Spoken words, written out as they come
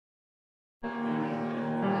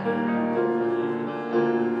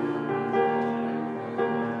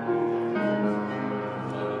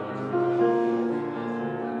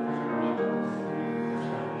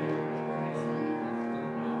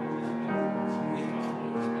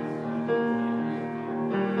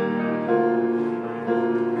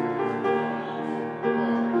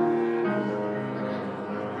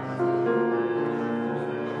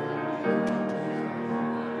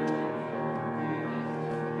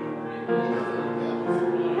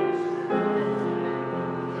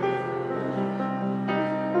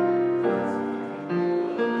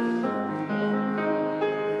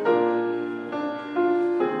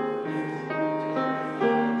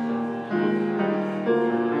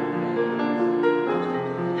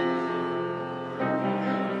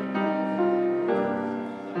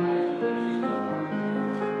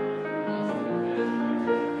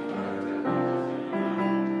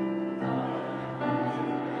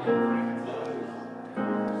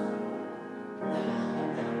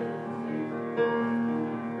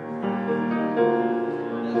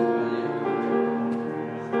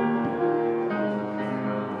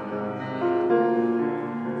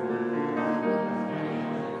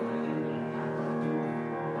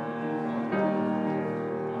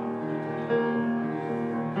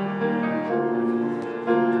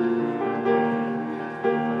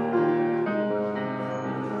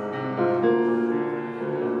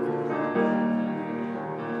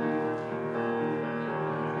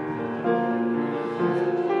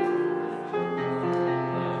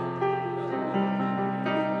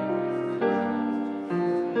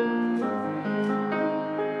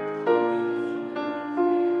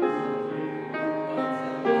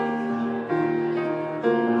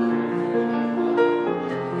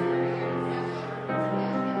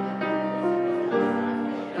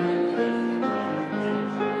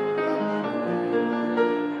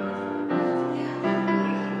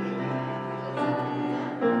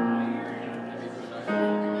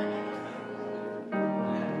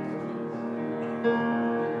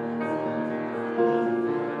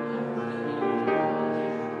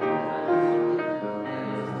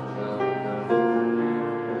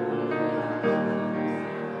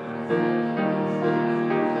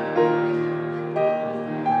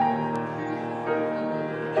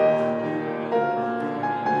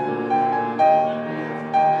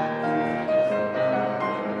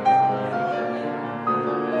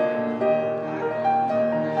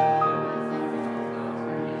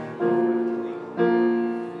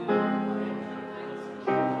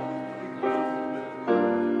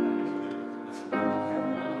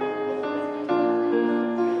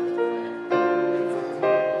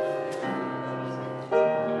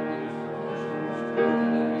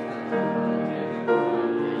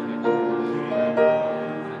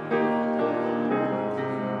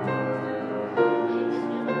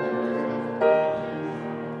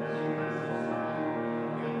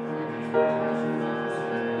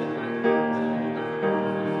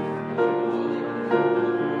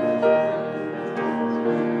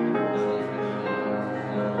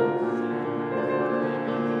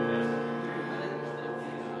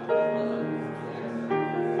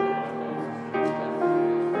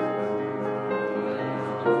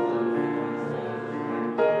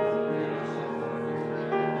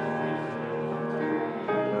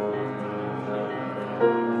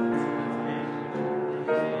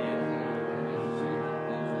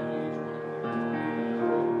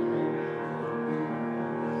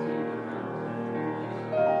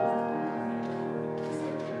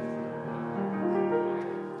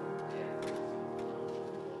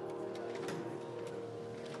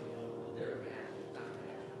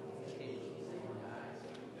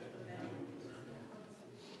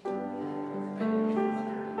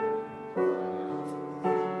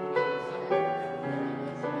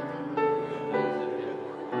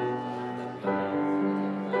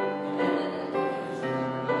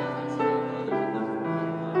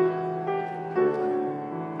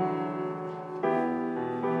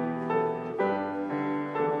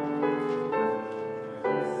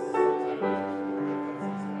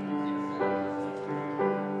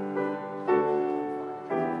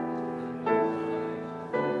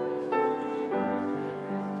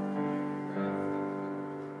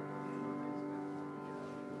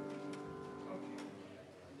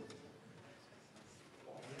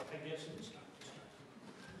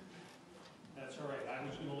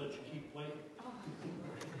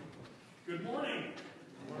Good morning.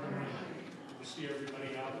 We see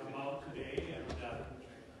everybody out and about today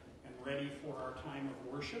and ready for our time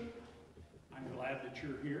of worship. I'm glad that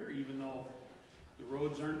you're here, even though the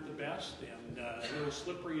roads aren't the best and a little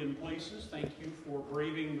slippery in places. Thank you for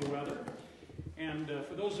braving the weather. And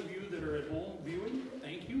for those of you that are at home viewing,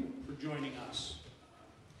 thank you for joining us.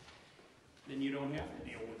 Then you don't have to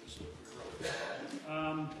deal with the slippery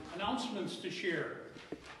road. Announcements to share.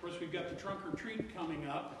 Of course, we've got the trunk or treat coming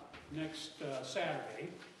up next Saturday,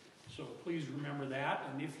 so please remember that.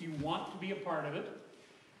 And if you want to be a part of it,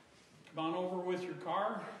 come on over with your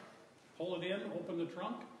car, pull it in, open the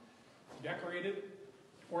trunk, decorate it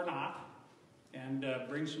or not, and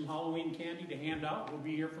bring some Halloween candy to hand out. We'll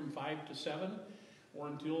be here from 5 to 7 or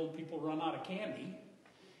until people run out of candy.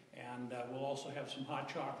 And we'll also have some hot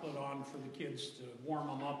chocolate on for the kids to warm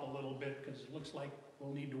them up a little bit, because it looks like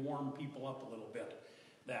we'll need to warm people up a little bit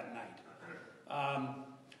that night.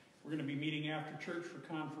 We're going to be meeting after church for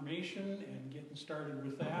confirmation and getting started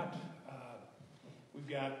with that. We've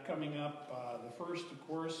got coming up, the first, of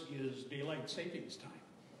course, is daylight savings time.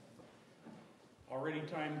 Already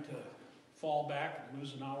time to fall back and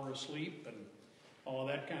lose an hour of sleep and all of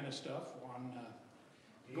that kind of stuff on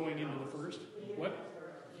going into the first. What?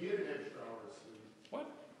 Get an extra hour of sleep. What?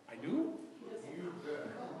 I do? You bet.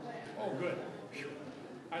 Oh, good.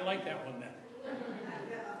 I like that one then.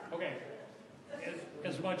 Okay.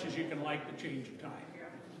 As much as you can like the change of time.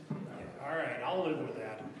 All right, I'll live with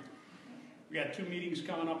that. We got 2 meetings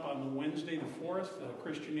coming up on Wednesday the 4th.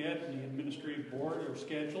 Christian Ed and the Administrative Board are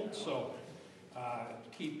scheduled, so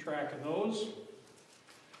keep track of those.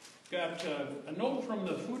 Got a note from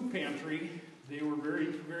the food pantry. They were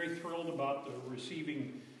very, very thrilled about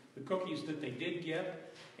receiving the cookies that they did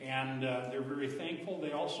get, and they're very thankful.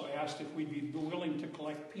 They also asked if we'd be willing to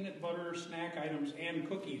collect peanut butter, snack items, and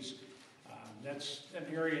cookies. That's an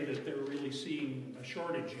area that they're really seeing a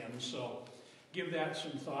shortage in, so give that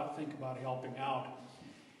some thought. Think about helping out.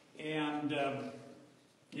 And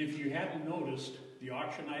if you hadn't noticed, the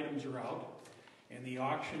auction items are out, and the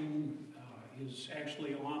auction is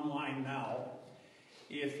actually online now.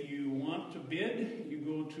 If you want to bid, you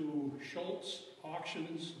go to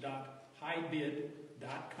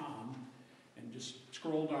schultzauctions.highbid.com and just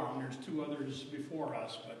scroll down. There's 2 others before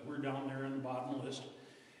us, but we're down there in the bottom list.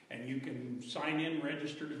 And you can sign in,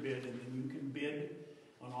 register to bid, and then you can bid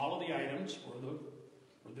on all of the items for the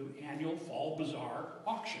annual Fall Bazaar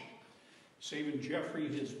auction. Saving Jeffrey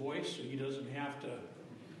his voice so he doesn't have to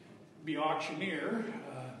be auctioneer.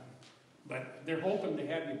 But they're hoping to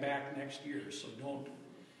have you back next year, so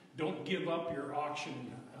don't give up your auctioneer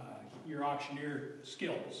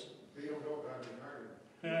skills. They don't know about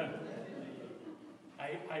retirement.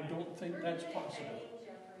 I don't think that's possible.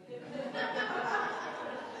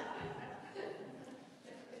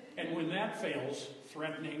 And when that fails,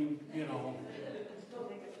 threatening,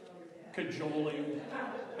 cajoling,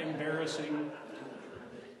 embarrassing,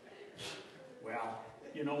 well,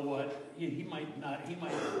 you know what? He might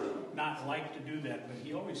not like to do that, but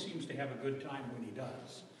he always seems to have a good time when he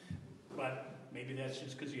does. But maybe that's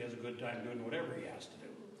just because he has a good time doing whatever he has to do.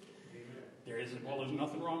 There's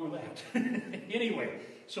nothing wrong with that. Anyway,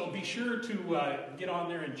 so be sure to get on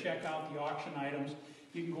there and check out the auction items.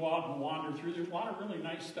 You can go out and wander through. There's a lot of really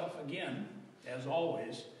nice stuff, again, as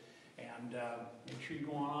always. And make sure you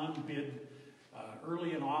go on and bid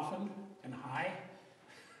early and often and high,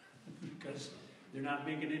 because they're not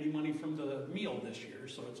making any money from the meal this year,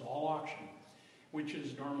 so it's all auction, which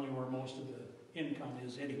is normally where most of the income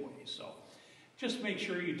is anyway. So just make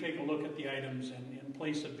sure you take a look at the items and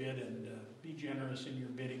place a bid, and be generous in your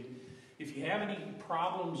bidding. If you have any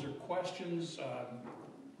problems or questions,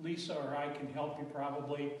 Lisa or I can help you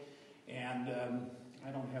probably. And I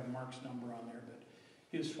don't have Mark's number on there, but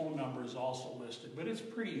his phone number is also listed. But it's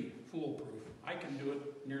pretty foolproof. I can do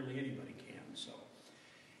it. Nearly anybody can. So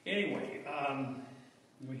anyway,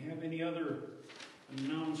 do we have any other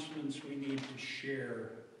announcements we need to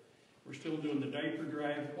share? We're still doing the diaper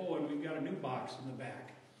drive. Oh, and we've got a new box in the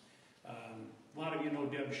back. A lot of you know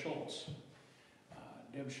Deb Schultz.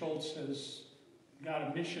 Deb Schultz has got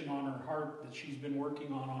a mission on her heart that she's been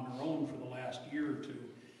working on her own for the last year or 2.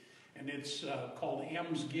 And it's called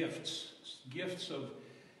M's Gifts. It's gifts of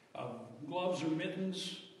gloves or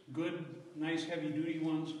mittens, good, nice heavy-duty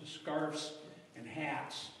ones, scarves, and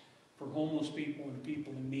hats for homeless people and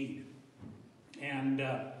people in need. And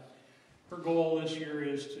her goal this year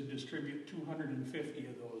is to distribute 250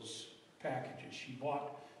 of those packages. She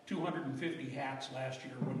bought 250 hats last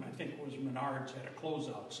year when I think it was Menards had a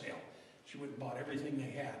closeout sale. She went and bought everything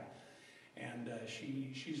they had. And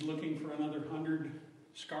she's looking for another 100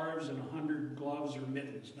 scarves and 100 gloves or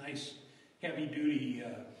mittens. Nice, heavy-duty,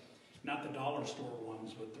 not the dollar store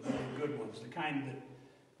ones, but the really good ones, the kind that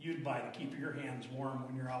you'd buy to keep your hands warm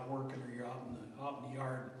when you're out working or you're out in the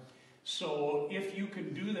yard. So if you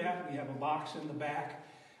can do that, we have a box in the back.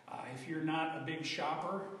 If you're not a big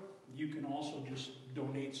shopper, you can also just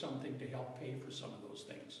donate something to help pay for some of those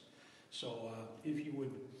things. So if you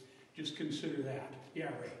would just consider that. Yeah,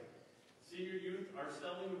 Ray. Senior youth are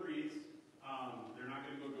selling wreaths. They're not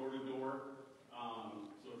going to go door to door.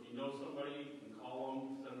 So if you know somebody, you can call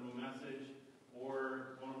them, send them a message,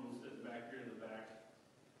 or one of them sitting back here in the back.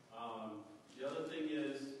 The other thing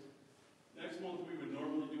is, next month we would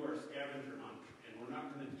normally do our scavenger hunt, and we're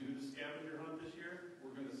not going to do the scavenger hunt this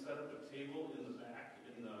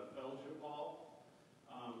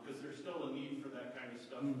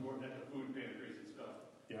at the food pantries and stuff.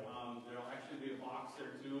 Yep. There'll actually be a box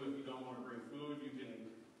there too. If you don't want to bring food, you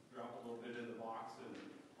can drop a little bit in the box, and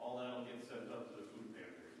all that'll get sent up to the food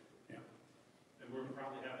pantry. Yeah. And we'll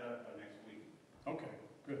probably have that by next week. Okay,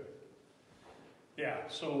 good. Yeah,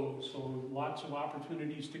 so lots of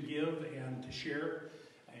opportunities to give and to share,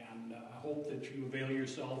 and I hope that you avail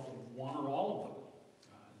yourself of one or all of them.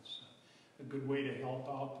 It's a good way to help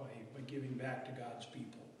out by giving back to God's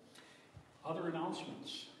people. Other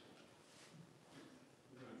announcements?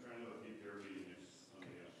 We're going to try another PPR meeting next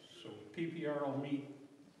Sunday. So PPR will meet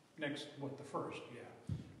next, the first,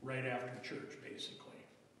 yeah, right after church, basically.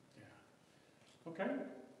 Yeah. Okay.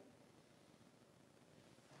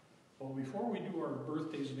 Well, before we do our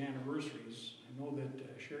birthdays and anniversaries, I know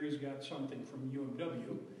that Sherry's got something from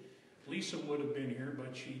UMW. Lisa would have been here,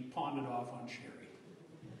 but she pawned it off on Sherry.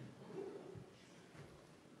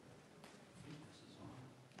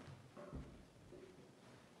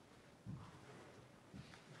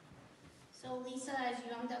 So Lisa, as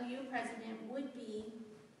UMW president, would be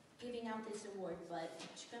giving out this award, but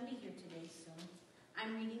she's going to be here today, so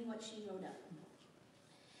I'm reading what she wrote up.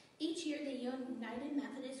 Each year, the United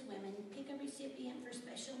Methodist Women pick a recipient for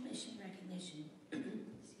special mission recognition.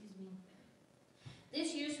 Excuse me.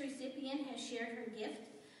 This year's recipient has shared her gift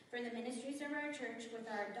for the ministries of our church with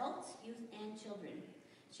our adults, youth, and children.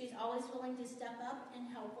 She's always willing to step up and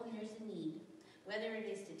help when there's a need, whether it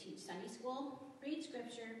is to teach Sunday school, read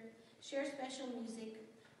scripture, share special music,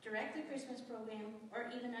 direct the Christmas program, or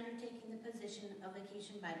even undertaking the position of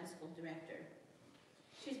Vacation Bible School Director.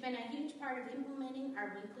 She's been a huge part of implementing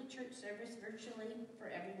our weekly church service virtually for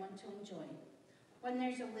everyone to enjoy. When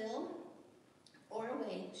there's a will or a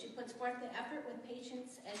way, she puts forth the effort with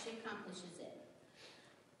patience as she accomplishes it.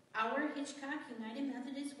 Our Hitchcock United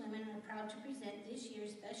Methodist Women are proud to present this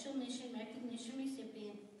year's Special Mission Recognition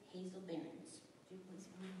recipient, Hazel Behrens. Would you please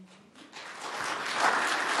come on?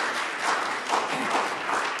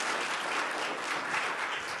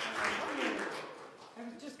 I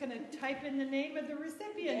was just going to type in the name of the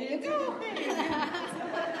recipient. There you into go. the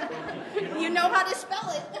thing. You know how to spell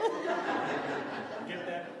it.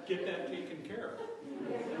 Get that taken care of.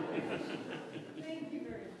 Thank you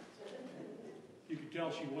very much. You could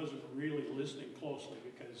tell she wasn't really listening closely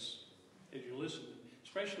because as you listen,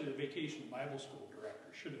 especially the Vacation Bible School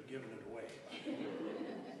Director should have given it away.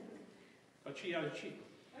 But she had a cheat.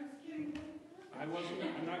 I was kidding. I'm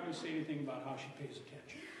not going to say anything about how she pays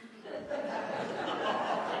attention.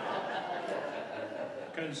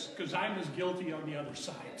 Because I'm as guilty on the other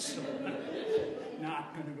side, so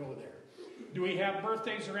not going to go there. Do we have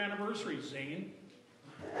birthdays or anniversaries, Zane?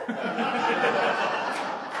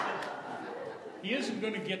 He isn't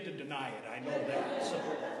going to get to deny it, I know that. So,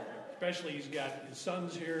 especially he's got his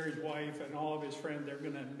sons here, his wife, and all of his friends. They're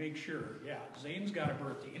going to make sure. Yeah, Zane's got a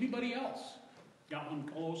birthday. Anybody else got one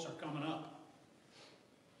close or coming up?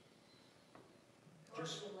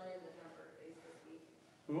 Just Courtney and Landon have birthdays this week.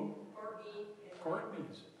 who? Courtney's.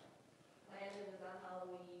 Courtney's. Landon is on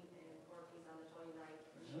Halloween and Courtney's on the 29th.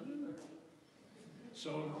 And she'll be 30.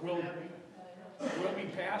 So we'll be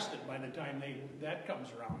past it by the time that comes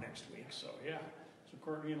around next week. So yeah. So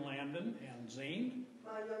Courtney and Landon and Zane.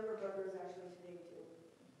 My younger brother is actually today too.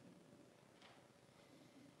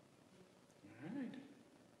 All right.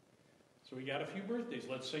 So we got a few birthdays.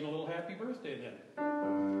 Let's sing a little happy birthday then.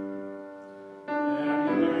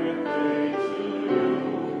 Happy birthday to you.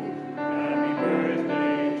 Happy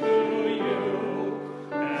birthday to you.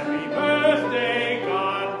 Happy birthday,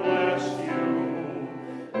 God bless you.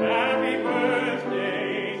 Happy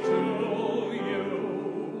birthday to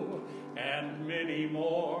you. And many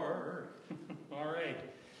more. All right.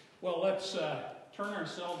 Well, let's turn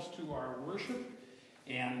ourselves to our worship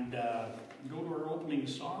and go to our opening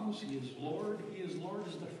songs. He is Lord is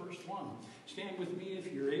the first one. Stand with me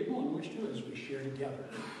if you're able and wish to as we share together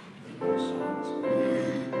in those songs.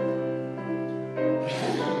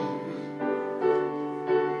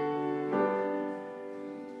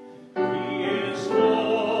 He is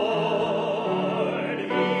Lord,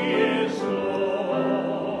 He is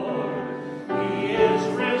Lord. He is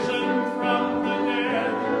risen from the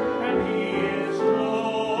dead, and He is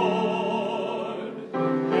Lord.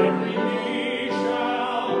 Every knee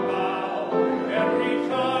shall bow, every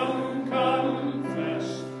tongue confess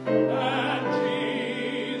that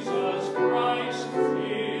Jesus Christ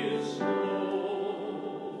is Lord.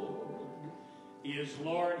 He is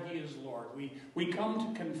Lord, He is Lord. We come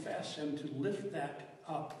to confess and to lift that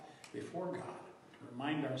up before God, to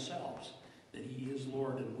remind ourselves that He is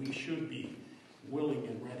Lord and we should be willing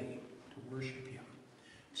and ready to worship Him.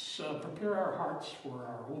 So prepare our hearts for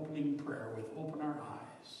our opening prayer with open our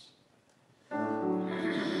eyes.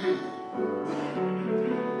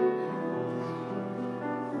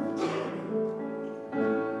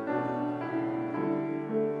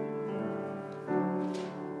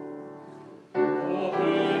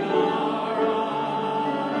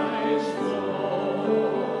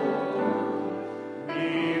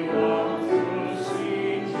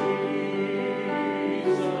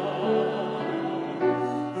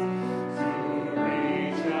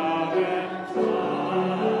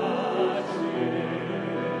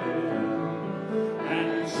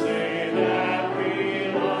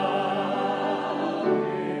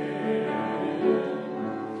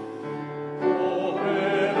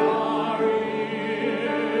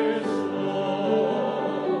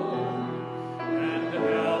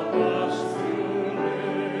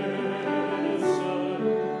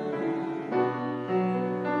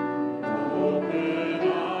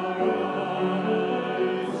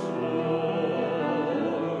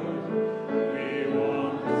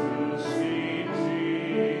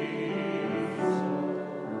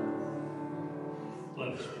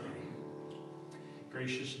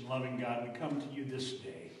 Gracious and loving God, we come to you this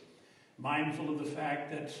day, mindful of the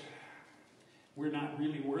fact that we're not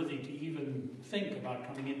really worthy to even think about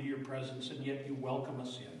coming into your presence, and yet you welcome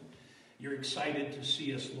us in. You're excited to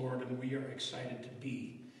see us, Lord, and we are excited to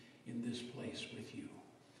be in this place with you.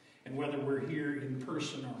 And whether we're here in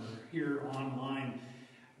person or here online,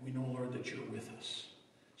 we know, Lord, that you're with us.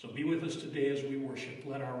 So be with us today as we worship.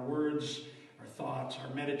 Let our words, our thoughts,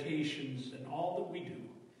 our meditations, and all that we do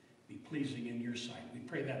be pleasing in your sight. We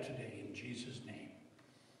pray that today in Jesus' name.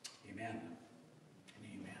 Amen and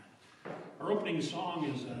amen. Our opening song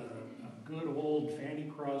is a good old Fanny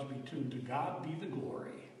Crosby tune, "To God Be the Glory."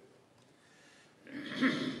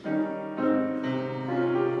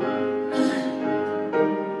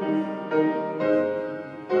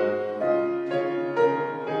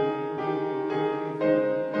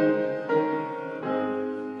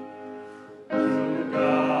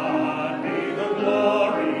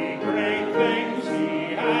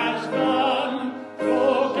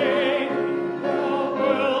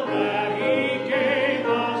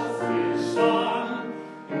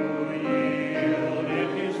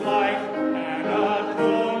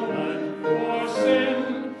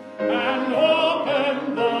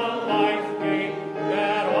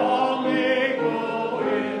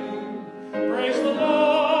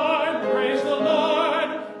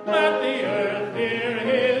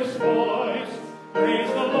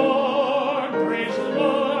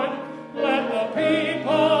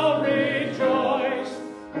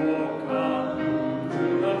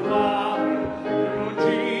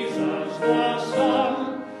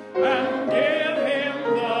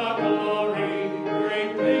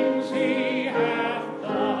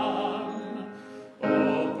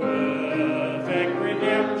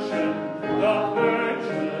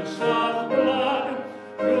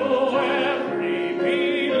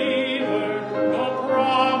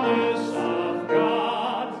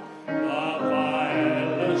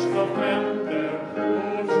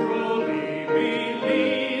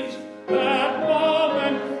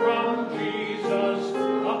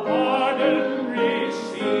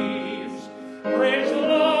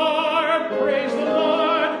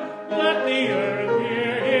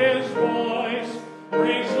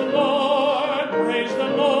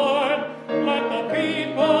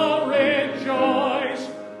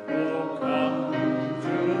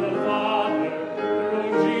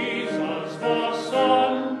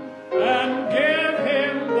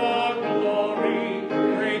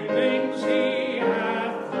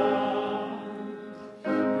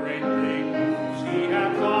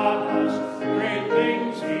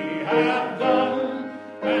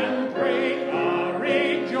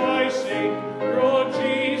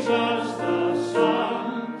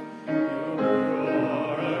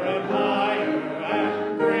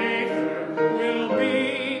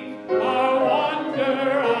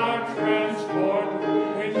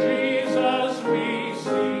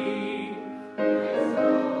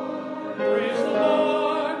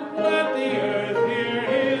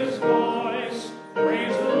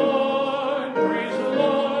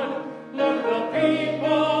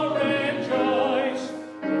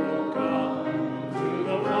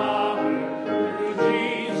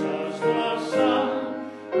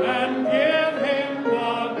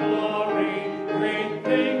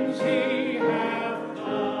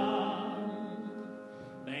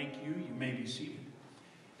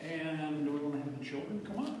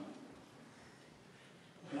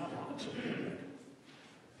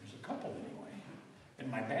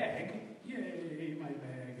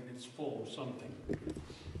 Something.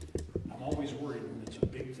 I'm always worried when it's a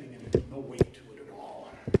big thing and there's no weight to it at all.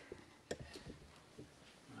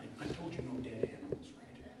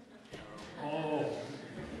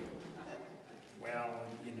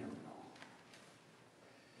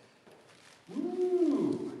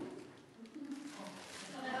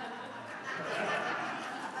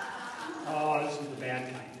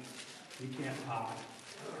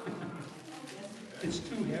 It's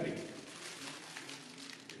too heavy.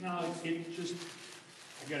 No, it just,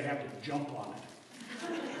 I gotta have to jump on it.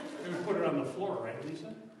 Maybe put it on the floor, right,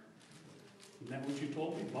 Lisa? Isn't that what you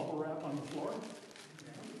told me? Bubble wrap on the floor?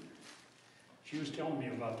 She was telling me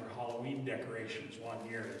about their Halloween decorations one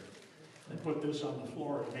year. They put this on the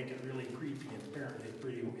floor to make it really creepy, and apparently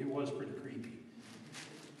it was pretty creepy.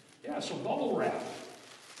 Yeah, so bubble wrap.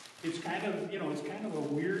 It's kind of, it's kind of a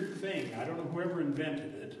weird thing. I don't know whoever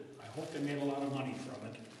invented it. I hope they made a lot of money from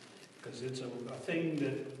it, because it's a thing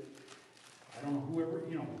that, I don't know whoever,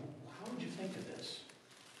 how would you think of this?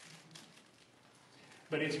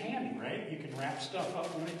 But it's handy, right? You can wrap stuff up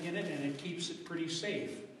in it, and it keeps it pretty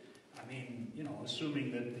safe. I mean,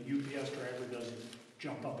 assuming that the UPS driver doesn't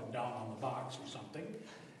jump up and down on the box or something,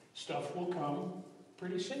 stuff will come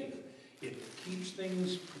pretty safe. It keeps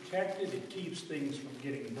things protected. It keeps things from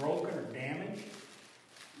getting broken or damaged.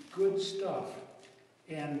 Good stuff.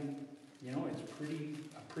 And, it's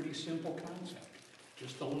a pretty simple concept.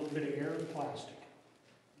 Just a little bit of air and plastic.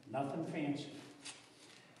 Nothing fancy.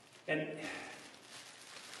 And,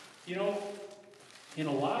 in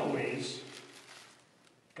a lot of ways,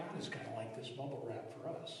 God is kind of like this bubble wrap for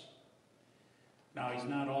us. Now, he's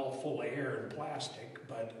not all full of air and plastic,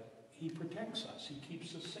 but he protects us. He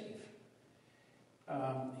keeps us safe.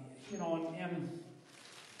 And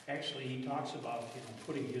actually he talks about,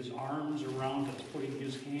 putting his arms around us, putting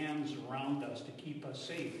his hands around us to keep us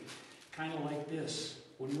safe. Kind of like this.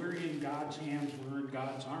 When we're in God's hands, we're in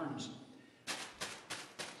God's arms.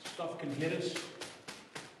 Stuff can hit us.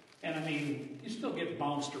 And I mean, you still get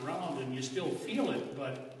bounced around and you still feel it,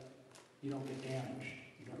 but you don't get damaged.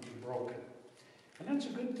 You don't get broken. And that's a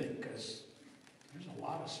good thing, because there's a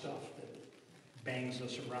lot of stuff that bangs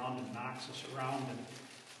us around and knocks us around, and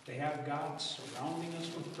they have God surrounding us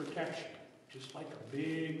with protection, just like a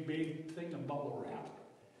big, big thing of bubble wrap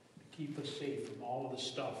to keep us safe from all of the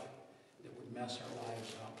stuff that would mess our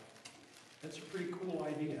lives up. That's a pretty cool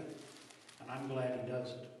idea, and I'm glad he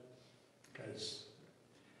does it, because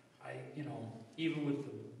even with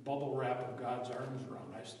the bubble wrap of God's arms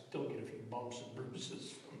around, I still get a few bumps and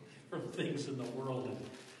bruises from things in the world, and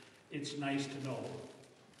it's nice to know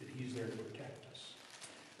that he's there to protect us.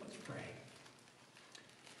 Let's pray.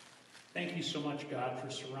 Thank you so much, God, for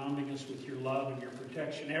surrounding us with your love and your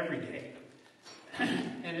protection every day.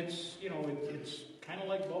 And it's kind of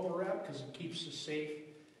like bubble wrap, because it keeps us safe,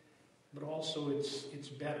 but also it's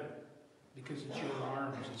better because it's your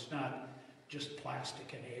arms. It's not just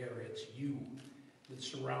plastic and air. It's you that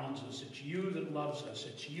surrounds us. It's you that loves us.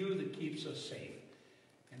 It's you that keeps us safe.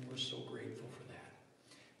 And we're so grateful for that.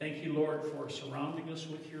 Thank you, Lord, for surrounding us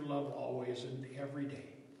with your love always and every day.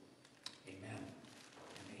 Amen.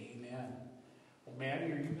 And amen. Well, Maddie,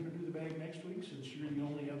 are you going to do the bag next week, since you're the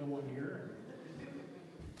only other one here?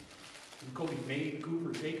 And Cody made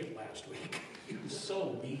Cooper take it last week. He was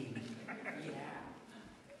so mean. Yeah.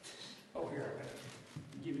 Oh, here, I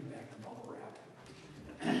gotta give him back the bubble wrap.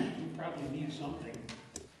 You probably need something.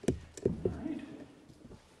 All right.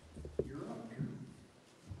 You're up here.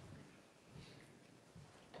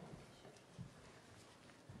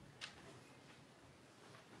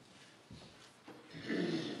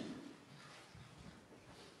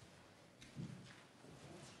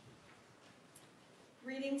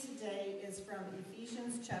 Reading today is from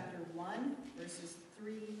Ephesians chapter 1, verses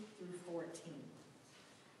 3 through 14.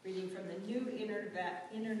 Reading from the New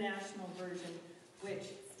International Version, which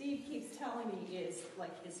Steve keeps telling me is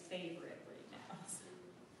like his favorite right now.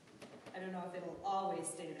 I don't know if it'll always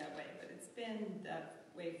stay that way, but it's been that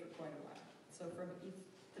way for quite a while. So from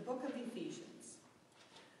the book of Ephesians.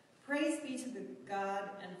 Praise be to the God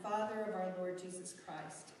and Father of our Lord Jesus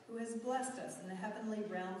Christ, who has blessed us in the heavenly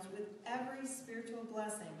realms with every spiritual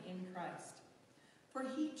blessing in Christ. For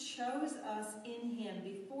he chose us in him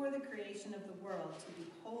before the creation of the world to be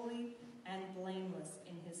holy and blameless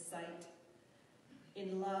in his sight.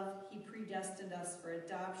 In love, he predestined us for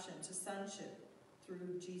adoption to sonship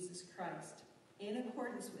through Jesus Christ, in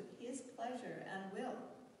accordance with his pleasure and will,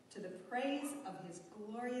 to the praise of his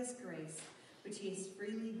glorious grace, which he has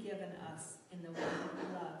freely given us in the one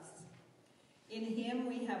he loves. In him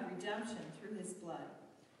we have redemption through his blood,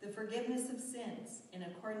 the forgiveness of sins, in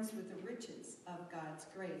accordance with the riches of God's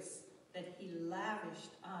grace that he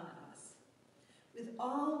lavished on us. With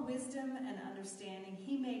all wisdom and understanding,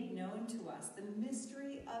 he made known to us the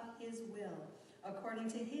mystery of his will, according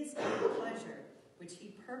to his good pleasure, which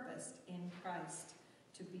he purposed in Christ,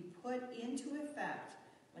 to be put into effect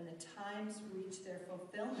when the times reach their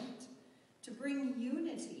fulfillment, to bring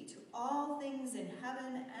unity to all things in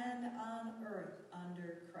heaven and on earth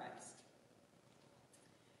under Christ.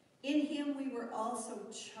 In him we were also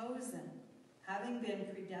chosen, having been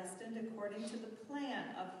predestined according to the plan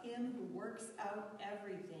of him who works out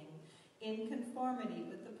everything in conformity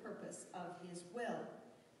with the purpose of his will,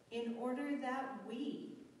 in order that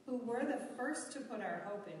we, who were the first to put our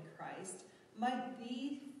hope in Christ, might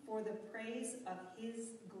be for the praise of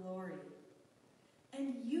his glory.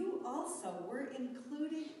 And you also were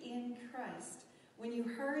included in Christ when you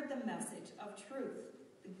heard the message of truth,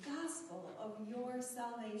 the gospel of your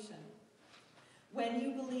salvation. When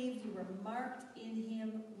you believed, you were marked in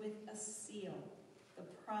him with a seal, the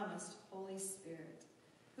promised Holy Spirit,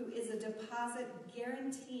 who is a deposit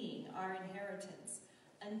guaranteeing our inheritance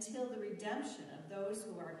until the redemption of those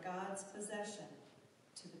who are God's possession,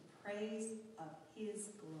 to the praise of his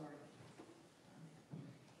glory.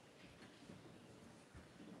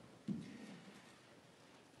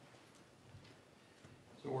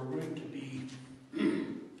 So we're going to be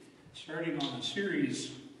starting on a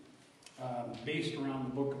series based around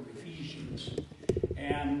the book of Ephesians.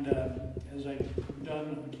 And as I've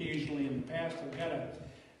done occasionally in the past, I've got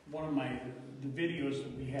one of the videos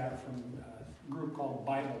that we have from a group called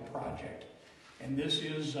Bible Project. And this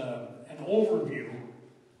is an overview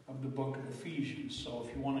of the book of Ephesians. So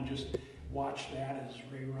if you want to just watch that as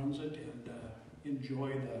Ray runs it and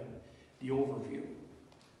enjoy the overview.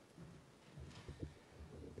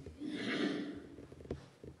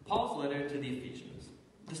 Paul's letter to the Ephesians.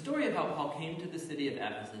 The story of how Paul came to the city of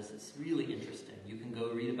Ephesus is really interesting. You can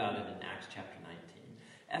go read about it in Acts chapter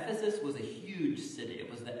 19. Ephesus was a huge city. It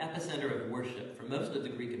was the epicenter of worship for most of the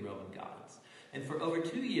Greek and Roman gods. And for over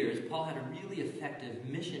 2 years, Paul had a really effective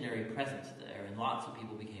missionary presence there, and lots of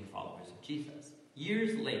people became followers of Jesus.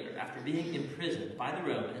 Years later, after being imprisoned by the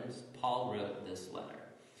Romans, Paul wrote this letter.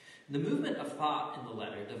 The movement of thought in the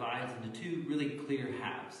letter divides into two really clear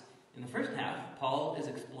halves. In the first half, Paul is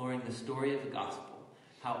exploring the story of the gospel,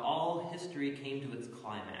 how all history came to its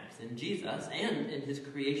climax in Jesus and in his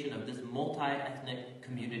creation of this multi-ethnic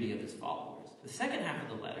community of his followers. The second half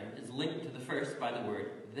of the letter is linked to the first by the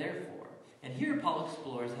word therefore. And here Paul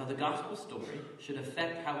explores how the gospel story should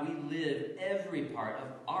affect how we live every part of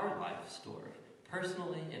our life story,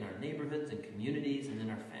 personally, in our neighborhoods and communities, and in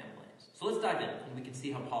our families. So let's dive in, and we can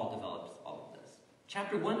see how Paul develops all of this.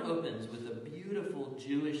 Chapter 1 opens with a beautiful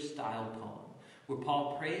Jewish-style poem where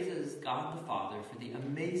Paul praises God the Father for the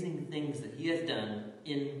amazing things that he has done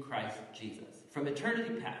in Christ Jesus. From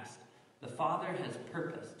eternity past, the Father has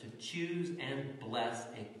purposed to choose and bless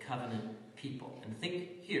a covenant people. And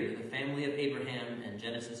think here, the family of Abraham in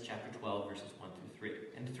Genesis chapter 12, verses 1 through 3.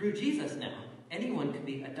 And through Jesus now, anyone can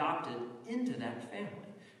be adopted into that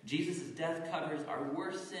family. Jesus' death covers our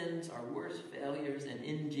worst sins, our worst failures, and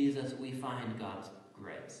in Jesus we find God's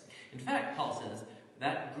grace. In fact, Paul says,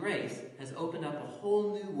 that grace has opened up a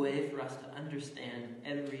whole new way for us to understand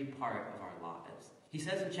every part of our lives. He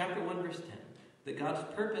says in chapter 1, verse 10, that God's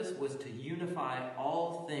purpose was to unify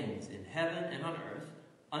all things in heaven and on earth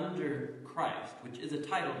under Christ, which is a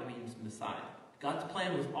title that means Messiah. God's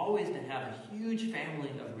plan was always to have a huge family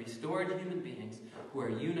of restored human beings who are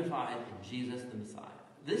unified in Jesus the Messiah.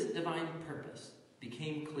 This divine purpose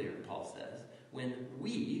became clear, Paul says, when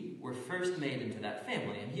we were first made into that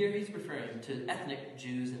family. And here he's referring to ethnic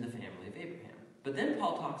Jews in the family of Abraham. But then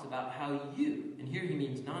Paul talks about how you, and here he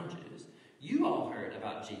means non-Jews, you all heard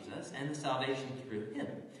about Jesus and the salvation through him.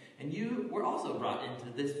 And you were also brought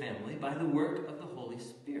into this family by the work of the Holy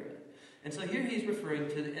Spirit. And so here he's referring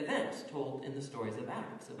to the events told in the stories of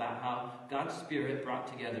Acts about how God's Spirit brought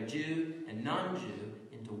together Jew and non-Jew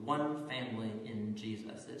into one family in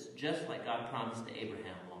Jesus. It's just like God promised to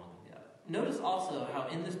Abraham long ago. Notice also how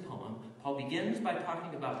in this poem, Paul begins by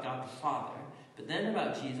talking about God the Father, but then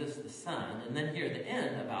about Jesus the Son, and then here at the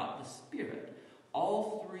end about the Spirit.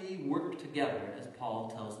 All three work together as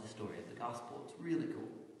Paul tells the story of the gospel. It's really cool.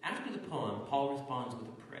 After the poem, Paul responds with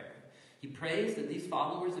a prayer. He prays that these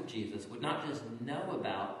followers of Jesus would not just know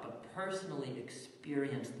about, but personally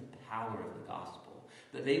experience the power of the gospel.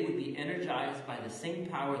 That they would be energized by the same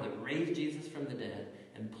power that raised Jesus from the dead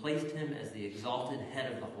and placed him as the exalted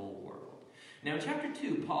head of the whole world. Now in chapter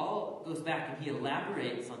 2, Paul goes back and he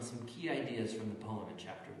elaborates on some key ideas from the poem in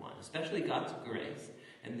chapter 1, especially God's grace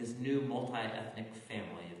and this new multi-ethnic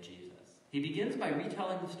family of Jesus. He begins by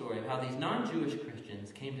retelling the story of how these non-Jewish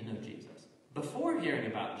Christians came to know Jesus. Before hearing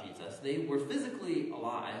about Jesus, they were physically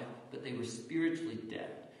alive, but they were spiritually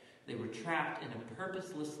dead. They were trapped in a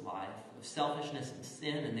purposeless life of selfishness and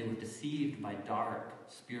sin, and they were deceived by dark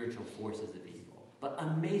spiritual forces of evil. But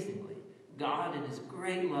amazingly, God, in his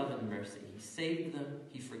great love and mercy, he saved them,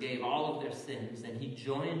 he forgave all of their sins, and he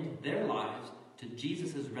joined their lives to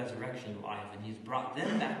Jesus' resurrection life, and he's brought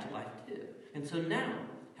them back to life too. And so now,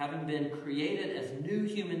 having been created as new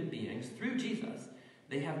human beings through Jesus,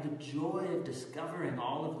 they have the joy of discovering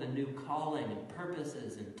all of the new calling and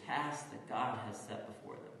purposes and tasks that God has set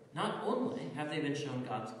before them. Not only have they been shown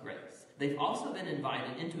God's grace, they've also been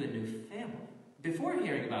invited into a new family. Before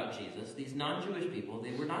hearing about Jesus, these non-Jewish people,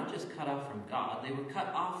 they were not just cut off from God, they were cut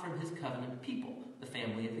off from his covenant people, the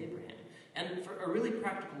family of Abraham. And for a really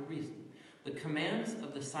practical reason. The commands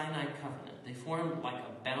of the Sinai covenant, they formed like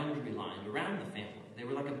a boundary line around the family. They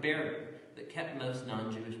were like a barrier that kept most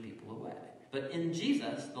non-Jewish people away. But in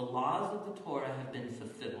Jesus, the laws of the Torah have been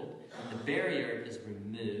fulfilled, and the barrier is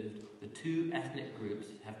removed. The two ethnic groups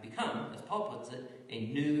have become, as Paul puts it, a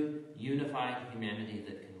new, unified humanity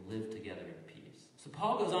that can live together in peace. So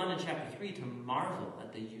Paul goes on in chapter 3 to marvel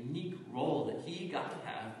at the unique role that he got to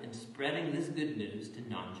have in spreading this good news to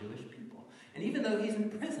non-Jewish people. And even though he's in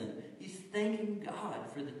prison, he's thanking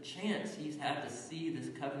God for the chance he's had to see this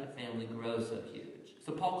covenant family grow so huge.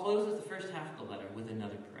 So Paul closes the first half of the letter with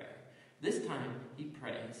another prayer. This time, he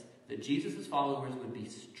prays that Jesus' followers would be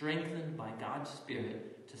strengthened by God's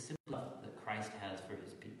Spirit to simple love that Christ has for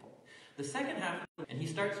his people. The second half, and he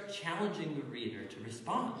starts challenging the reader to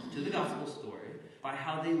respond to the gospel story by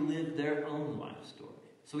how they live their own life story.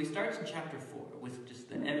 So he starts in chapter 4 with just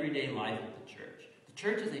the everyday life of the church. The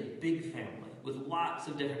church is a big family with lots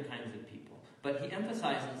of different kinds of people, but he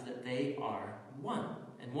emphasizes that they are one.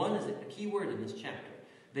 And one is a key word in this chapter.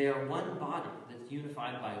 They are one body that's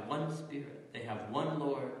unified by one Spirit. They have one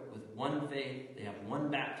Lord with one faith. They have one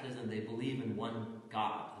baptism. They believe in one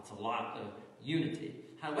God. That's a lot of unity.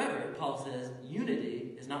 However, Paul says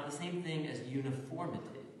unity is not the same thing as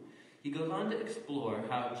uniformity. He goes on to explore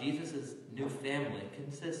how Jesus' new family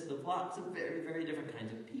consists of lots of very, very different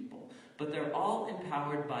kinds of people. But they're all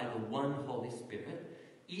empowered by the one Holy Spirit,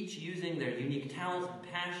 each using their unique talents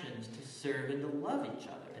and passions to serve and to love each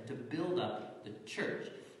other and to build up the church.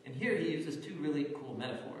 And here he uses two really cool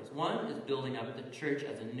metaphors. One is building up the church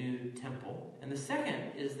as a new temple. And the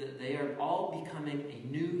second is that they are all becoming a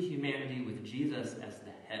new humanity with Jesus as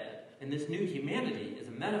the head. And this new humanity is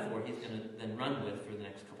a metaphor he's going to then run with for the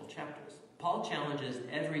next couple chapters. Paul challenges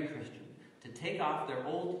every Christian to take off their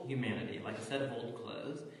old humanity, like a set of old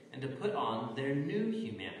clothes, and to put on their new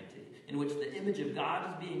humanity, in which the image of God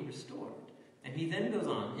is being restored. And he then goes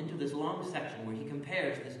on into this long section where he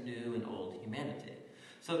compares this new and old humanity.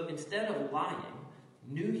 So instead of lying,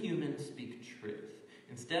 new humans speak truth.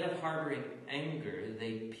 Instead of harboring anger,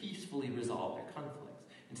 they peacefully resolve their conflicts.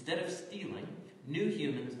 Instead of stealing, new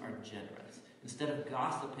humans are generous. Instead of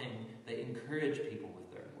gossiping, they encourage people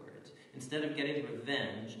with their words. Instead of getting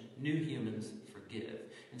revenge, new humans forgive.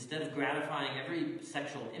 Instead of gratifying every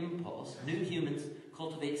sexual impulse, new humans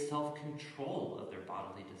cultivate self-control of their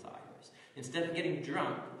bodily desires. Instead of getting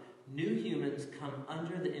drunk, new humans come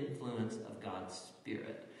under the influence of God's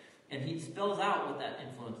Spirit. And he spells out what that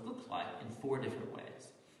influence looks like in 4 different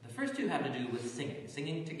ways. The first 2 have to do with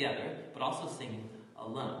singing together, but also singing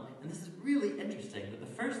alone. And this is really interesting that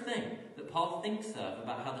the first thing that Paul thinks of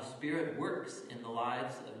about how the Spirit works in the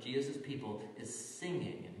lives of Jesus' people is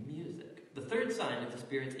singing and music. The third sign of the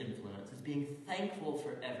Spirit's influence is being thankful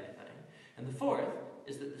for everything. And the fourth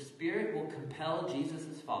is that the Spirit will compel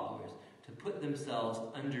Jesus' followers to put themselves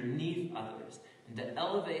underneath others and to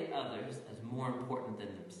elevate others as more important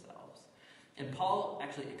than themselves. And Paul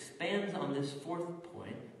actually expands on this 4th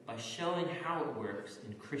point by showing how it works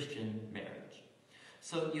in Christian marriage.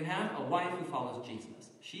 So you have a wife who follows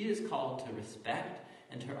Jesus. She is called to respect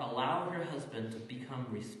and to allow her husband to become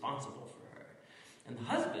responsible for her. And the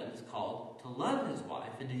husband is called to love his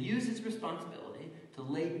wife and to use his responsibility to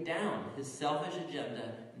lay down his selfish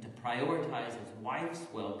agenda and to prioritize his wife's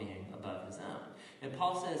well-being above his own. And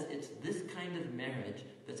Paul says it's this kind of marriage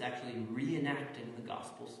that's actually reenacting the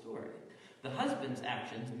gospel story. The husband's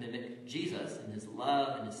actions mimic Jesus in his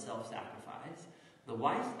love and his self-sacrifice. The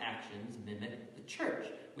wife's actions mimic the church,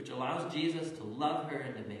 which allows Jesus to love her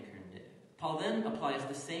and to make her new. Paul then applies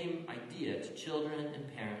the same idea to children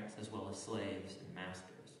and parents as well as slaves and masters.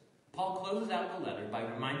 Paul closes out the letter by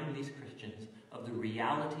reminding these Christians of the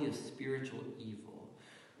reality of spiritual evil.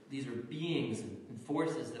 These are beings and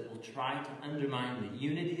forces that will try to undermine the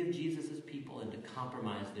unity of Jesus' people and to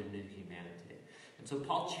compromise their new humanity. And so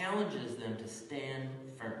Paul challenges them to stand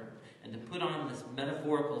firm and to put on this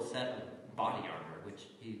metaphorical set of body armor, which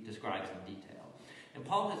he describes in detail. And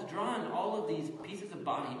Paul has drawn all of these pieces of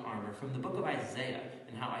body armor from the book of Isaiah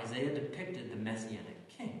and how Isaiah depicted the Messianic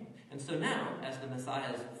king. And so now, as the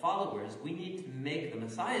Messiah's followers, we need to make the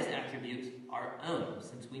Messiah's attributes our own,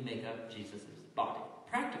 since we make up Jesus' body.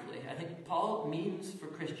 Practically, I think Paul means for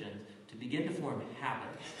Christians to begin to form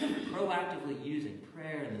habits, proactively using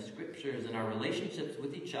prayer and the scriptures and our relationships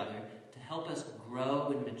with each other to help us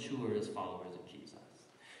grow and mature as followers of Jesus.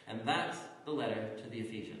 And that's the letter to the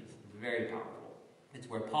Ephesians. Very powerful. It's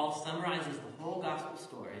where Paul summarizes the whole gospel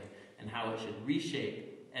story and how it should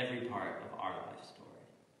reshape every part of our life story.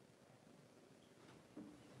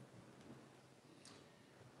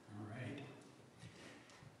 All right.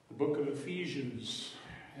 The book of Ephesians,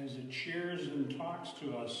 as it shares and talks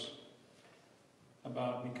to us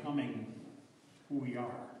about becoming who we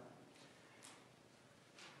are.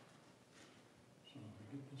 So if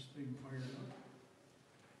I get this thing fired up.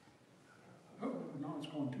 Oh, no, it's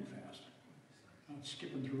going too fast. Now it's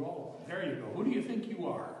skipping through all of them. There you go. Who do you think you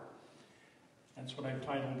are? That's what I've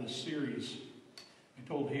titled this series. I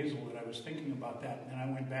told Hazel that I was thinking about that, and then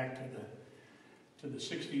I went back to the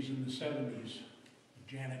 60s and the 70s.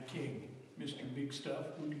 Janet King, Mr. Big Stuff,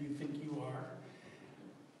 who do you think you are?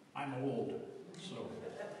 I'm old, so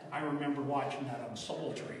I remember watching that on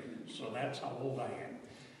Soul Train, so that's how old I am.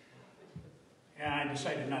 And I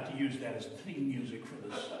decided not to use that as the theme music for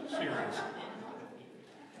this series.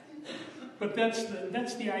 But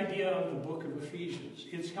that's the idea of the book of Ephesians.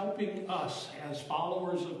 It's helping us as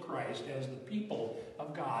followers of Christ, as the people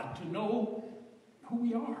of God, to know who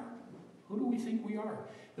we are. Who do we think we are?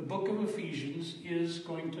 The book of Ephesians is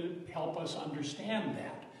going to help us understand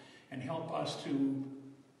that and help us to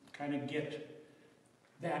kind of get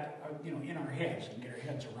that in our heads and get our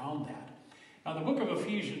heads around that. Now, the book of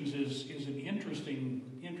Ephesians is an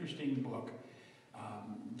interesting book.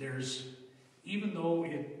 Even though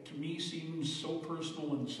it, to me, seems so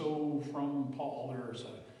personal and so from Paul, there's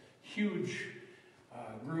a huge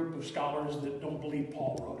group of scholars that don't believe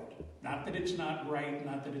Paul wrote it. Not that it's not right,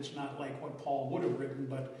 not that it's not like what Paul would have written,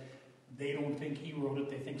 but they don't think he wrote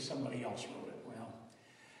it, they think somebody else wrote it. Well,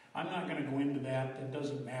 I'm not going to go into that. That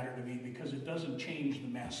doesn't matter to me because it doesn't change the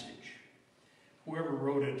message. Whoever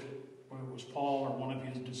wrote it, whether it was Paul or one of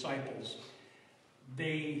his disciples,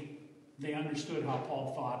 they understood how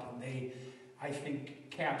Paul thought, and they, I think,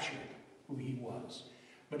 captured who he was.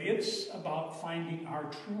 But it's about finding our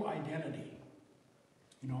true identity.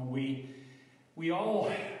 We all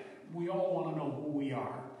want to know who we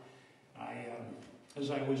are.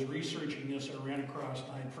 As I was researching this, I ran across,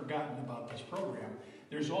 and I had forgotten about this program.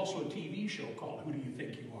 There's also a TV show called Who Do You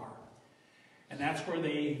Think You Are? And that's where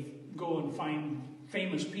they go and find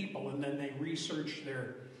famous people, and then they research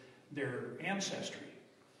their ancestry.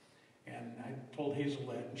 And I told Hazel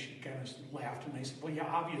that, and she kind of laughed, and I said, well, yeah,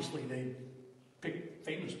 obviously they pick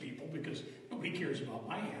famous people because nobody cares about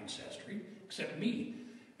my ancestry except me.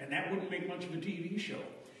 And that wouldn't make much of a TV show.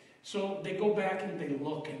 So they go back and they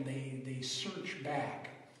look and they search back.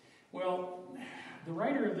 Well, the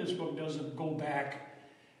writer of this book doesn't go back,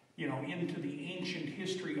 into the ancient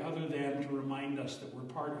history other than to remind us that we're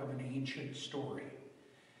part of an ancient story.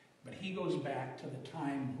 But he goes back to the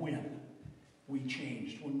time when we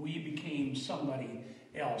changed, when we became somebody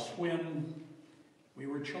else, when we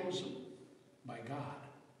were chosen by God.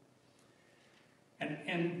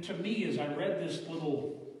 And to me, as I read this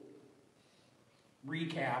little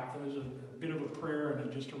recap, there was a bit of a prayer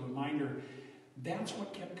and just a reminder, that's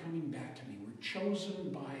what kept coming back to me. We're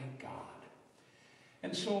chosen by God.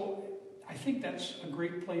 And so I think that's a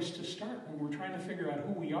great place to start when we're trying to figure out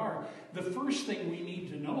who we are. The first thing we need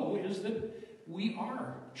to know is that we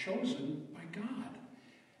are chosen by God.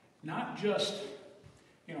 Not just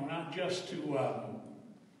to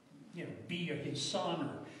be his son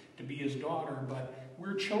or to be his daughter, but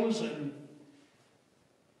we're chosen,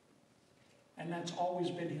 and that's always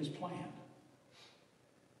been his plan.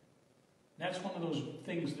 That's one of those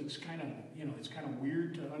things that's kind of, it's kind of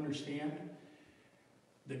weird to understand,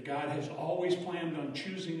 that God has always planned on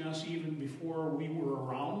choosing us even before we were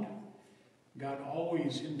around. God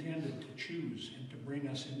always intended to choose and to bring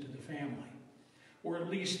us into the family, or at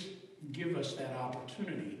least give us that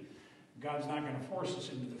opportunity. God's not going to force us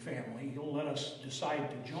into the family. He'll let us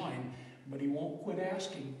decide to join, but he won't quit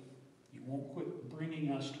asking. He won't quit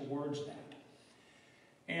bringing us towards that.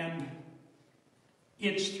 And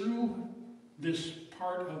it's through this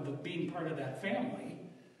part of being part of that family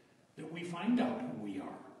that we find out who we are,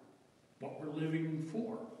 what we're living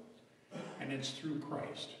for. And it's through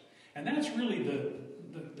Christ. And that's really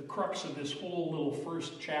the crux of this whole little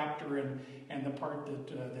first chapter and the part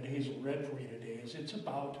that Hazel read for you today is it's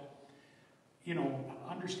about,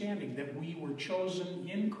 understanding that we were chosen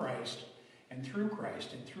in Christ and through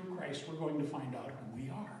Christ we're going to find out who we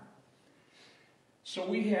are. So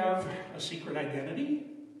we have a secret identity?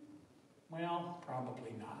 Well,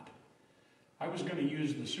 probably not. I was going to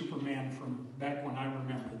use the Superman from back when I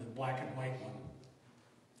remember, the black and white one.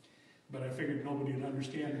 but I figured nobody would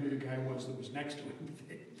understand who the guy was that was next to him.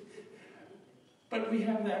 But we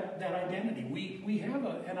have that identity. We have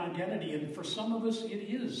an identity, and for some of us, it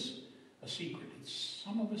is a secret.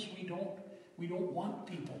 Some of us, we don't want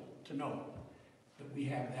people to know that we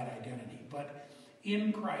have that identity. But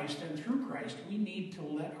in Christ and through Christ, we need to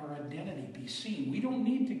let our identity be seen. We don't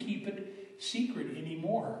need to keep it secret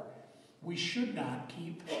anymore. We should not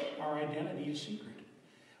keep our identity a secret.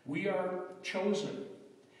 We are chosen.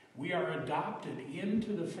 We are adopted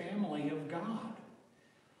into the family of God.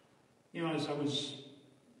 You know, as I was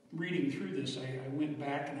reading through this, I went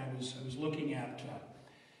back and I was looking at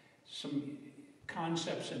some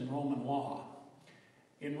concepts in Roman law.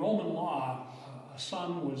 In Roman law, a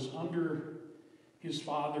son was under his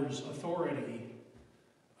father's authority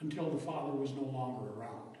until the father was no longer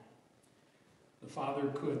around. The father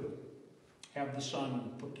could have the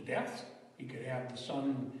son put to death. He could have the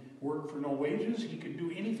son work for no wages. He could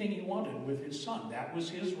do anything he wanted with his son. That was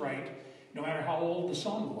his right. No matter how old the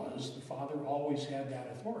son was, the father always had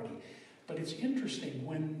that authority. But it's interesting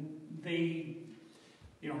when they,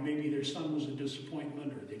 maybe their son was a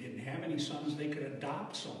disappointment or they didn't have any sons, they could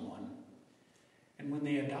adopt someone. And when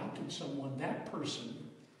they adopted someone, that person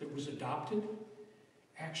that was adopted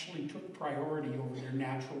actually took priority over their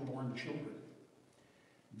natural-born children.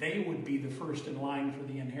 They would be the first in line for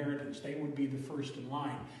the inheritance. They would be the first in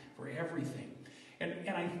line for everything. And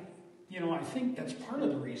I think that's part of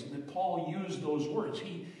the reason that Paul used those words.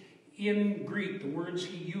 In Greek, the words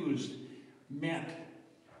he used meant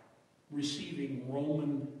receiving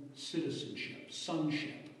Roman citizenship,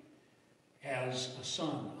 sonship, as a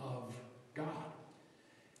son of God,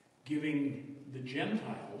 giving the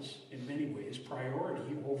Gentiles, in many ways,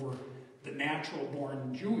 priority over the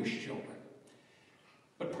natural-born Jewish children.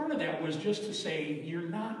 But part of that was just to say, you're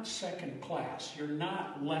not second class. You're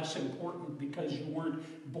not less important because you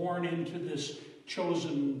weren't born into this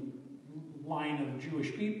chosen line of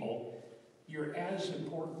Jewish people. You're as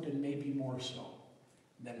important and maybe more so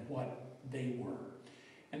than what they were.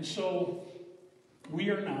 And so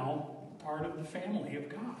we are now part of the family of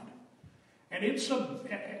God. And it's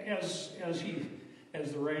as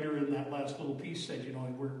the writer in that last little piece said,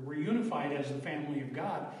 we're unified as the family of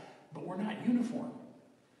God, but we're not uniform.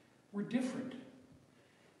 We're different.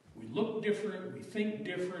 We look different, we think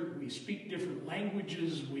different, we speak different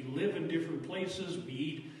languages, we live in different places, we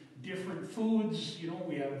eat different foods,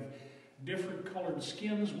 we have different colored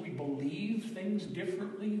skins, we believe things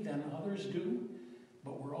differently than others do,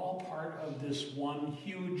 but we're all part of this one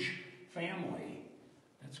huge family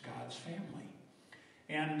that's God's family.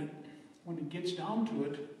 And when it gets down to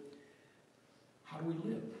it, how do we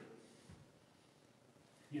live?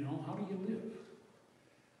 How do you live?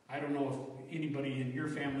 I don't know if anybody in your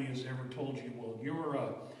family has ever told you, well, you're a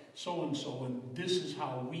so-and-so, and this is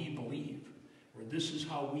how we believe, or this is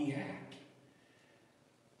how we act.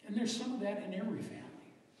 And there's some of that in every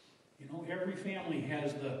family. Every family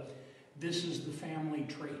has this is the family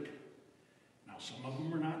trait. Now, some of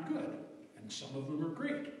them are not good, and some of them are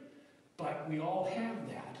great, but we all have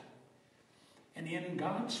that. And in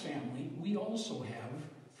God's family, we also have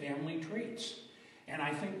family traits. And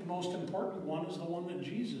I think the most important one is the one that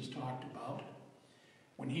Jesus talked about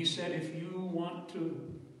when he said, if you want to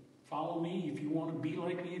follow me, if you want to be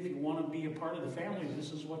like me, if you want to be a part of the family,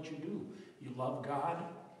 this is what you do. You love God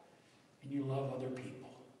and you love other people.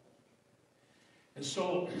 And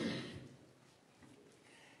so,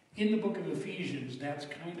 in the book of Ephesians, that's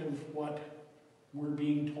kind of what we're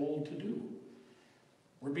being told to do.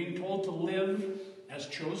 We're being told to live as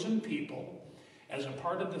chosen people, as a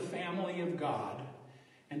part of the family of God,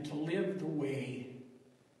 and to live the way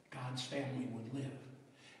God's family would live.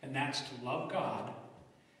 And that's to love God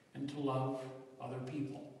and to love other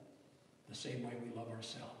people the same way we love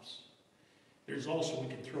ourselves. There's also, we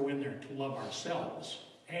could throw in there, to love ourselves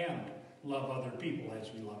and love other people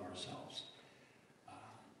as we love ourselves.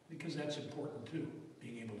 Because that's important too,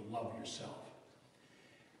 being able to love yourself.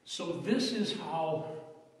 So this is how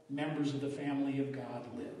members of the family of God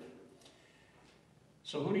live.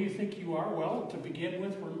 So who do you think you are? Well, to begin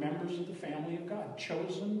with, we're members of the family of God,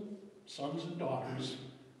 chosen sons and daughters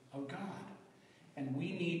of God. And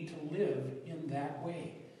we need to live in that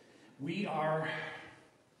way. We are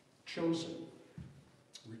chosen.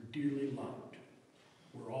 We're dearly loved.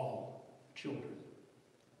 We're all children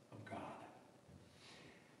of God.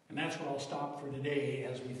 And that's where I'll stop for today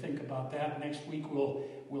as we think about that. Next week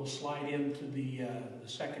we'll slide into the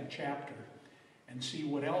second chapter and see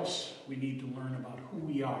what else we need to learn about who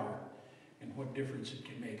we are and what difference it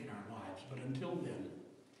can make in our lives. But until then,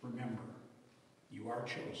 remember, you are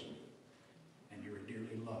chosen and you're a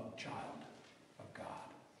dearly loved child of God.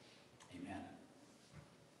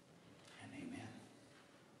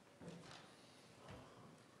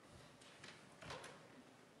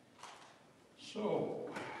 So,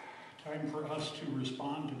 time for us to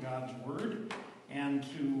respond to God's Word and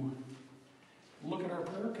to look at our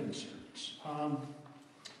prayer concerns.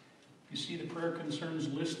 You see the prayer concerns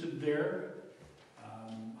listed there.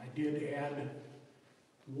 I did add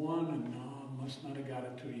one, and must not have got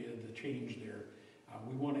it to you, the change there.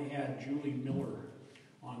 We want to add Julie Miller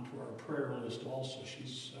onto our prayer list also.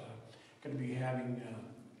 She's going to be having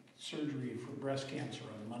surgery for breast cancer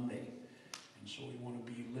on Monday. And so we want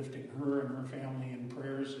to be lifting her and her family in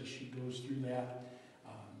prayers as she goes through that.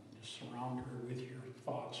 Just surround her with your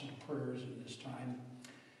thoughts and prayers in this time.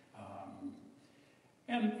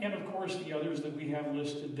 And of course the others that we have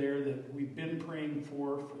listed there that we've been praying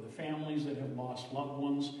for the families that have lost loved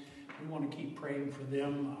ones. We want to keep praying for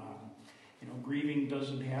them. Grieving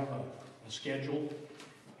doesn't have a schedule.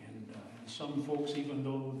 And some folks, even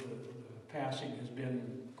though the passing has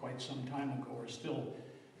been quite some time ago, are still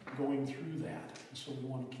going through that. And so we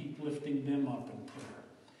want to keep lifting them up in prayer.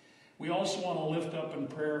 We also want to lift up in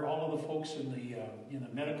prayer all of the folks in the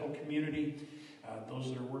medical community, those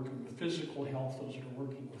that are working with physical health, those that are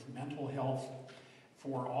working with mental health,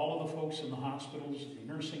 for all of the folks in the hospitals,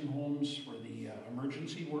 the nursing homes, for the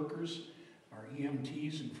emergency workers, our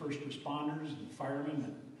EMTs and first responders and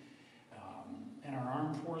firemen, and our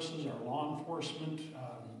armed forces, our law enforcement,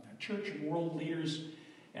 church and world leaders,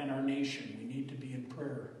 and our nation. We need to be in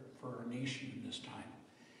prayer for our nation in this time.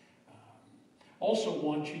 Also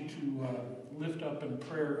want you to lift up in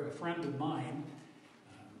prayer a friend of mine.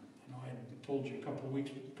 I told you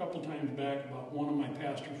a couple times back about one of my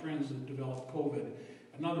pastor friends that developed COVID.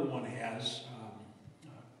 Another one has,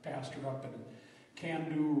 pastor up in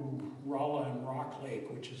Candu, Rolla, and Rock Lake,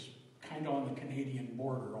 which is kind of on the Canadian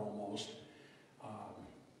border almost.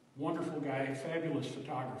 Wonderful guy, fabulous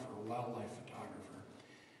photographer, wildlife photographer.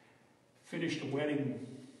 Finished a wedding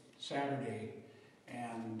Saturday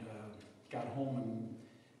and got home and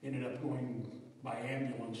ended up going by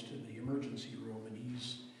ambulance to the emergency room, and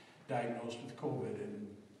he's diagnosed with COVID, and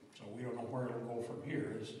so we don't know where it'll go from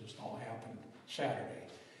here. This just all happened Saturday.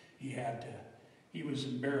 He was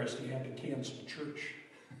embarrassed. He had to cancel church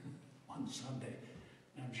on Sunday.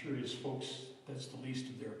 And I'm sure his folks, that's the least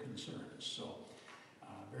of their concerns. So,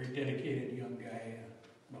 very dedicated young guy.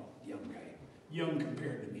 Young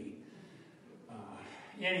compared to me.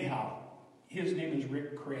 Anyhow, his name is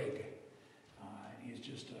Rick Craig. He's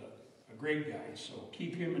just a great guy. So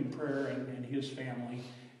keep him in prayer and his family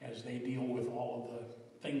as they deal with all of the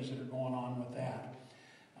things that are going on with that.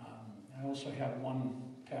 I also have one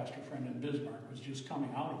pastor friend in Bismarck who was just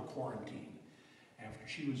coming out of quarantine after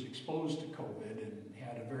she was exposed to COVID and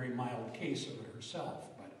had a very mild case of it herself.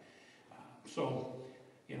 But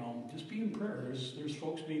just be in prayer. There's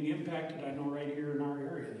folks being impacted. I know right here in our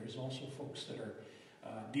area. There's also folks that are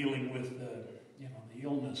dealing with the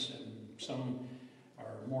illness, and some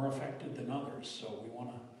are more affected than others. So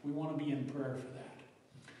we want to be in prayer for that.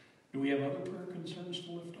 Do we have other prayer concerns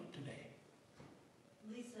to lift up today?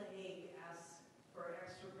 Lisa Haig asked for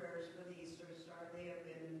extra prayers for the Easter Star. They have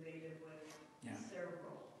been invaded with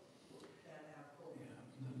several that have COVID. Yeah,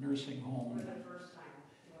 the nursing home. For the first time.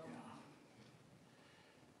 Yeah.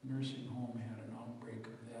 Nursing home had an outbreak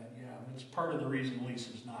of that. Yeah, that's part of the reason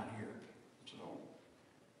Lisa's not here. So.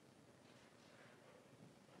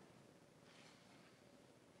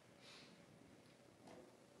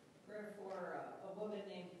 Prayer for a woman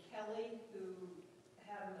named Kelly who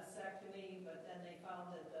had a mastectomy, but then they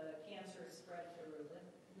found that the cancer spread to her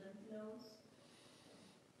lymph nodes.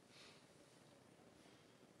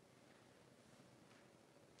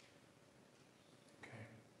 Okay.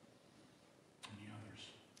 Any others?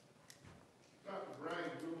 Dr.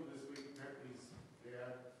 Brian Bloom this week, Beckley's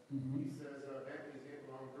dad. Mm-hmm. He says Beckley's getting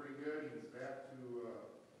along pretty good. He's back to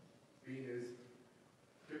being his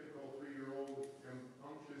typical 3-year-old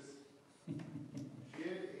rambunctious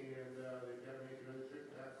kid, and they've got to make another trip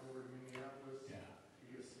back over to Minneapolis to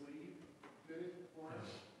get a sleeve fitted for him.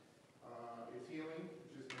 It's healing.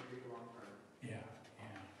 It's just going to take a long time. Yeah.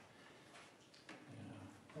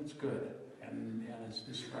 That's good. And it's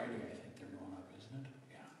this Friday, I think they're going up, isn't it?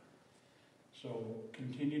 Yeah. So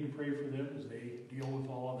continue to pray for them as they deal with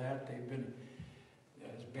all of that. They've been,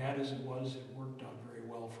 as bad as it was, it worked out very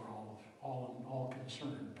well for all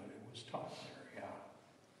concerned, but it was tough there,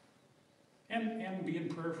 yeah. And be in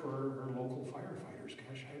prayer for our local firefighters.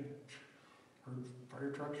 Gosh, I heard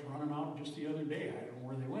fire trucks running out just the other day. I don't know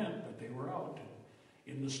where they went, but they were out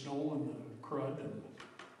in the snow and the crud, and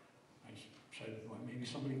I said, well, maybe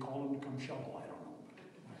somebody called them to come shovel. I don't know.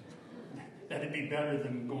 But that'd be better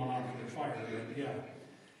than going out for the fire. But yeah,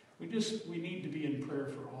 we need to be in prayer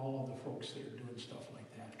for all of the folks that are doing stuff like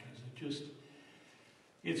that, because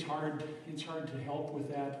it's hard to help with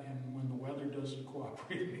that, and when the weather doesn't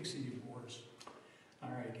cooperate, it makes it even worse. All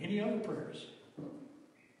right, any other prayers? All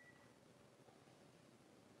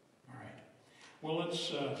right. Well,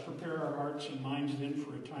 let's prepare our hearts and minds then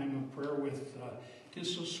for a time of prayer with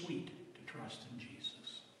 "'Tis So Sweet to Trust in Jesus."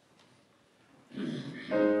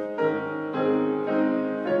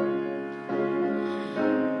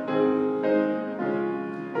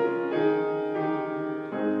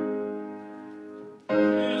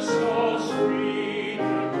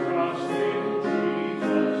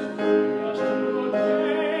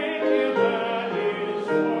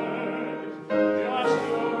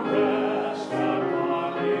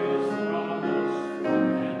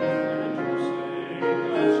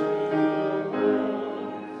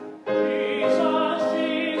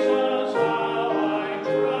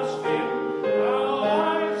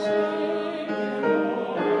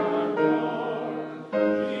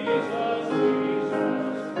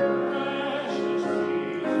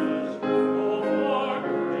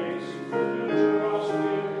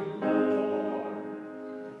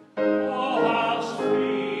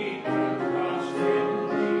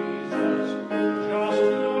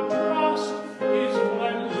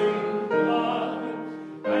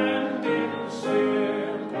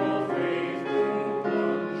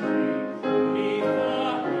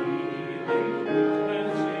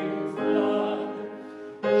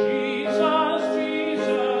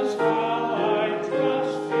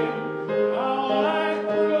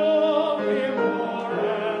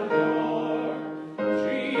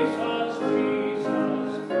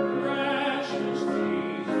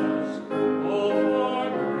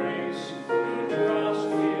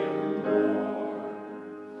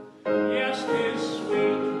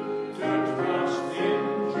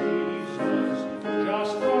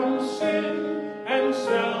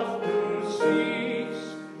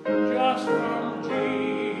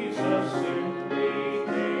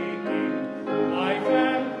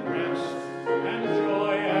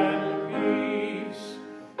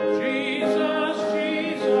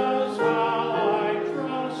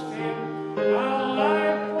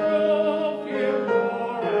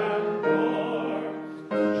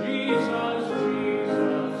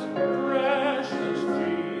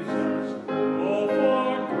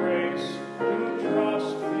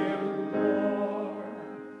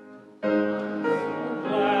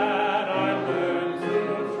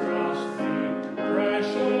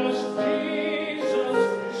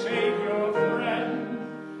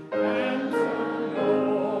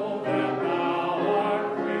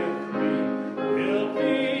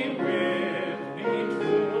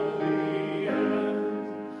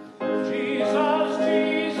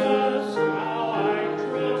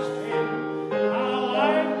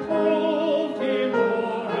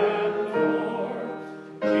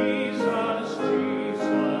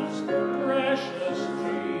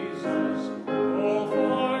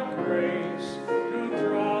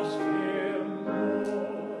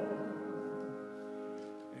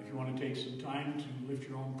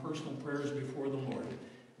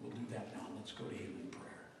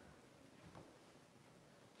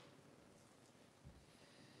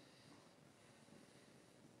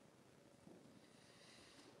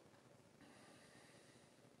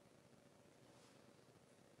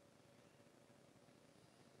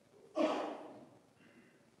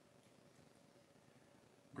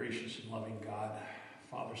 Gracious and loving God,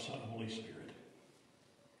 Father, Son, Holy Spirit,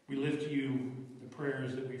 we lift to you the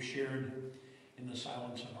prayers that we've shared in the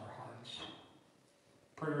silence of our hearts.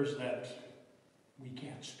 Prayers that we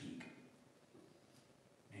can't speak.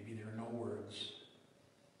 Maybe there are no words.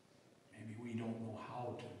 Maybe we don't know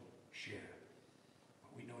how to share.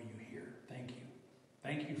 But we know you hear. Thank you.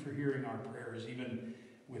 Thank you for hearing our prayers even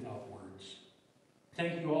without words.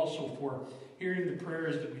 Thank you also for hearing the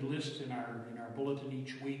prayers that we list in our bulletin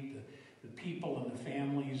each week, the people and the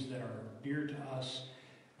families that are dear to us,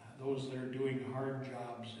 those that are doing hard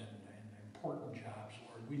jobs and important jobs,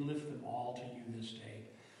 Lord. We lift them all to you this day.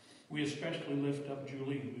 We especially lift up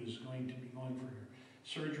Julie, who is going to be going for her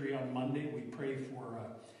surgery on Monday. We pray for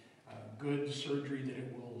a good surgery, that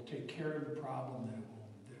it will take care of the problem, that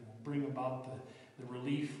it will bring about the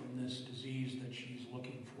relief from this disease that she's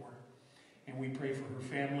looking for. And we pray for her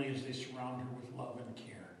family as they surround her with love and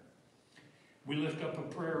care. We lift up a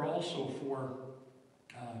prayer also for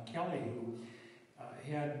Kelly, who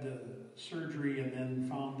had the surgery and then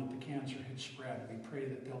found that the cancer had spread. We pray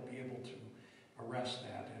that they'll be able to arrest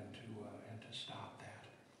that and to stop that.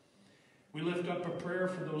 We lift up a prayer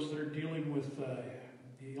for those that are dealing with the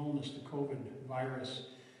illness, the COVID virus.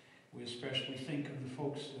 We especially think of the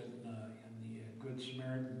folks in the Good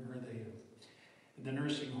Samaritan, or the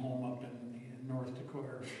nursing home up in North Dakota.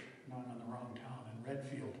 course, not in the wrong town, in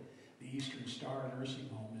Redfield, the Eastern Star Nursing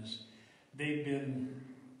Home they've been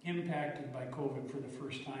impacted by COVID for the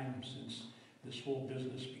first time since this whole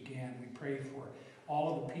business began. We pray for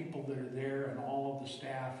all of the people that are there and all of the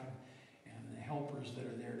staff and the helpers that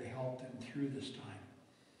are there to help them through this time.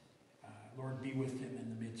 Lord, be with them in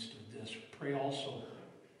the midst of this. Pray also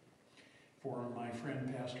for my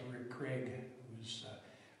friend, Pastor Rick Craig, who's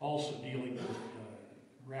also dealing with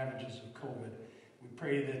ravages of COVID. We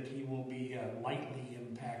pray that he will be lightly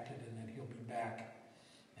impacted and that he'll be back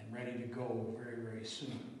and ready to go very, very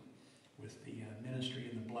soon with the ministry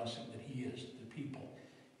and the blessing that he is to the people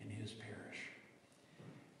in his parish.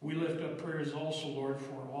 We lift up prayers also, Lord,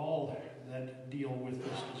 for all that deal with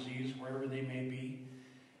this disease, wherever they may be,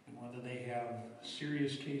 and whether they have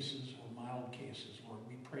serious cases or mild cases. Lord,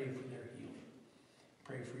 we pray for their healing.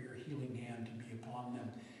 Pray for your healing hand to be upon them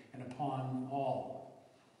and upon all,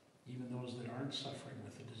 even those that aren't suffering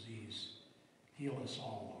with the disease. Heal us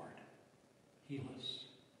all, Lord. Heal us.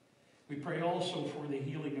 We pray also for the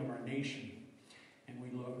healing of our nation, and we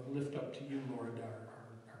lift up to you, Lord,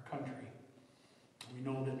 our country. We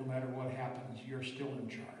know that no matter what happens, you're still in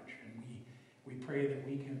charge, and we pray that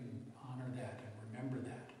we can honor that and remember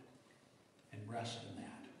that and rest in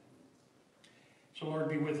that. So, Lord,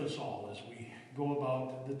 be with us all as we go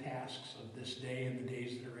about the tasks of this day and the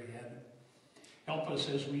days that are ahead. Help us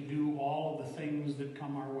as we do all of the things that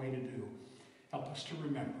come our way to do. Help us to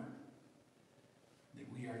remember that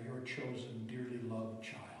we are your chosen, dearly loved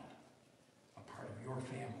child, a part of your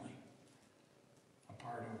family, a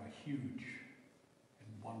part of a huge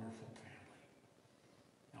and wonderful family.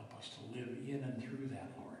 Help us to live in and through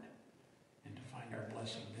that, Lord, and to find our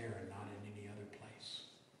blessing there and not in any other place.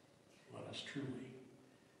 Let us truly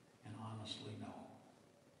and honestly know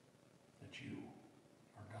that you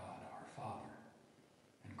are God, our Father,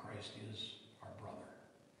 and Christ is our brother,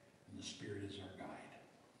 and the Spirit is our guide.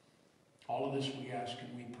 All of this we ask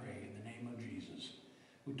and we pray in the name of Jesus,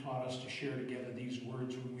 who taught us to share together these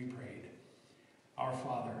words when we prayed. Our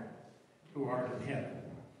Father, who art in heaven,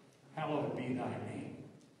 hallowed be thy name.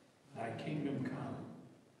 Thy kingdom come,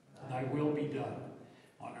 thy will be done,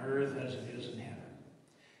 on earth as it is in heaven.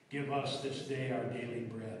 Give us this day our daily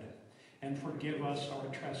bread, and forgive us our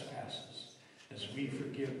trespasses, as we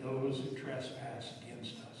forgive those who trespass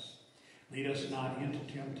against us. Lead us not into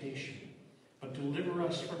temptation, but deliver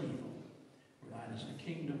us from evil. For thine is the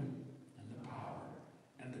kingdom, and the power,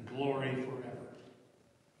 and the glory forever.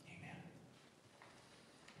 Amen.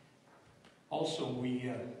 Also,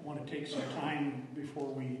 we want to take some time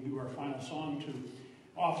before we do our final song to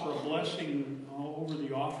offer a blessing over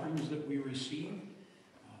the offerings that we receive.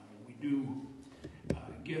 We do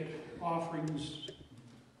get offerings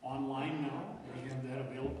online now. We have that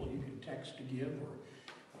available. You can text to give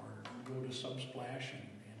or go to Subsplash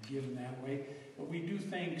and give in that way. But we do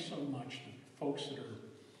thank so much the folks that are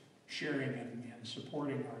sharing and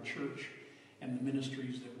supporting our church and the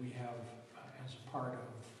ministries that we have as a part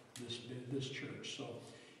of this church. So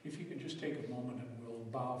if you can just take a moment and we'll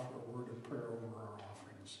bow for a word of prayer over our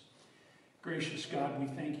offerings. Gracious God, we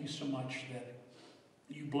thank you so much that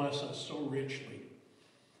you bless us so richly,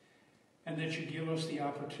 and that you give us the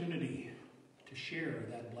opportunity to share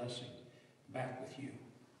that blessing back with you,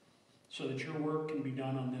 so that your work can be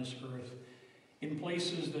done on this earth in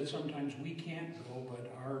places that sometimes we can't go,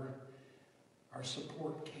 but our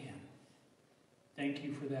support can. Thank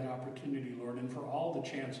you for that opportunity, Lord, and for all the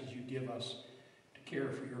chances you give us to care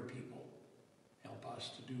for your people. Help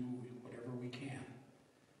us to do whatever we can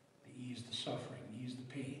to ease the suffering, ease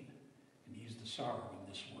the pain, and ease the sorrow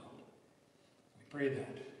in this world. We pray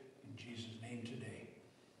that in Jesus' name today.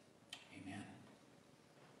 Amen.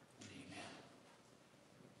 Amen.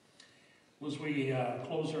 As we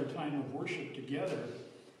close our time of worship together,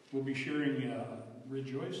 we'll be sharing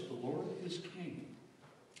Rejoice, the Lord is King.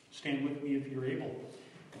 Stand with me if you're able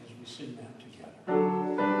as we sing that together.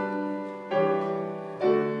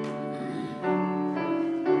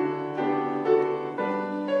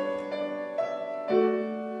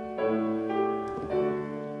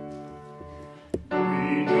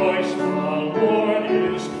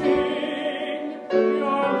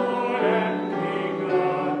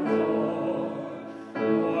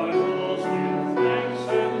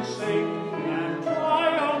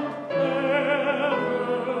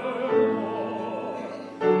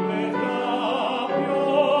 Lift up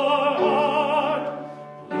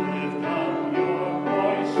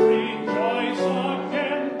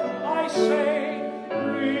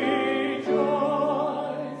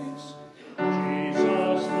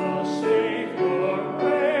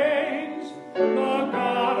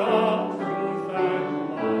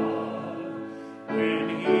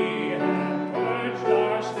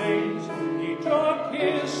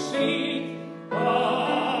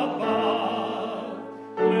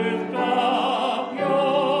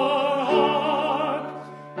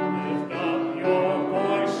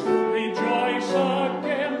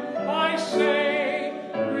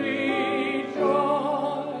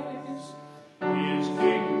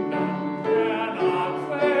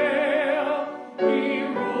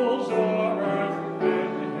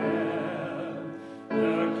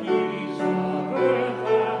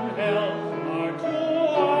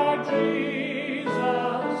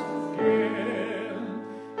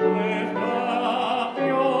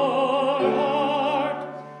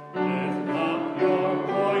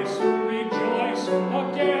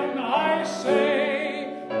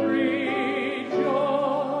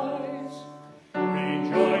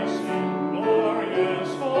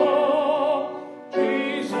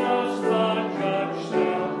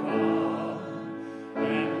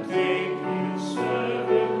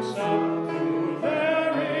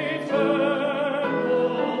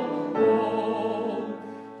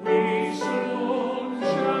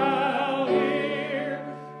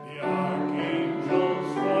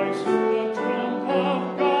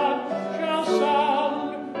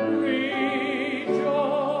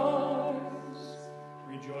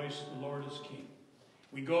lords, the Lord is King.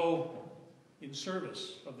 We go in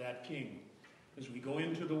service of that King as we go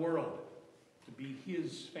into the world to be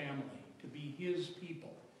His family, to be His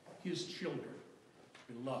people, His children,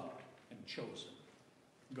 beloved and chosen.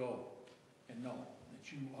 Go and know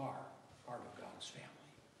that you are part of God's family.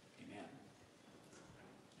 Amen.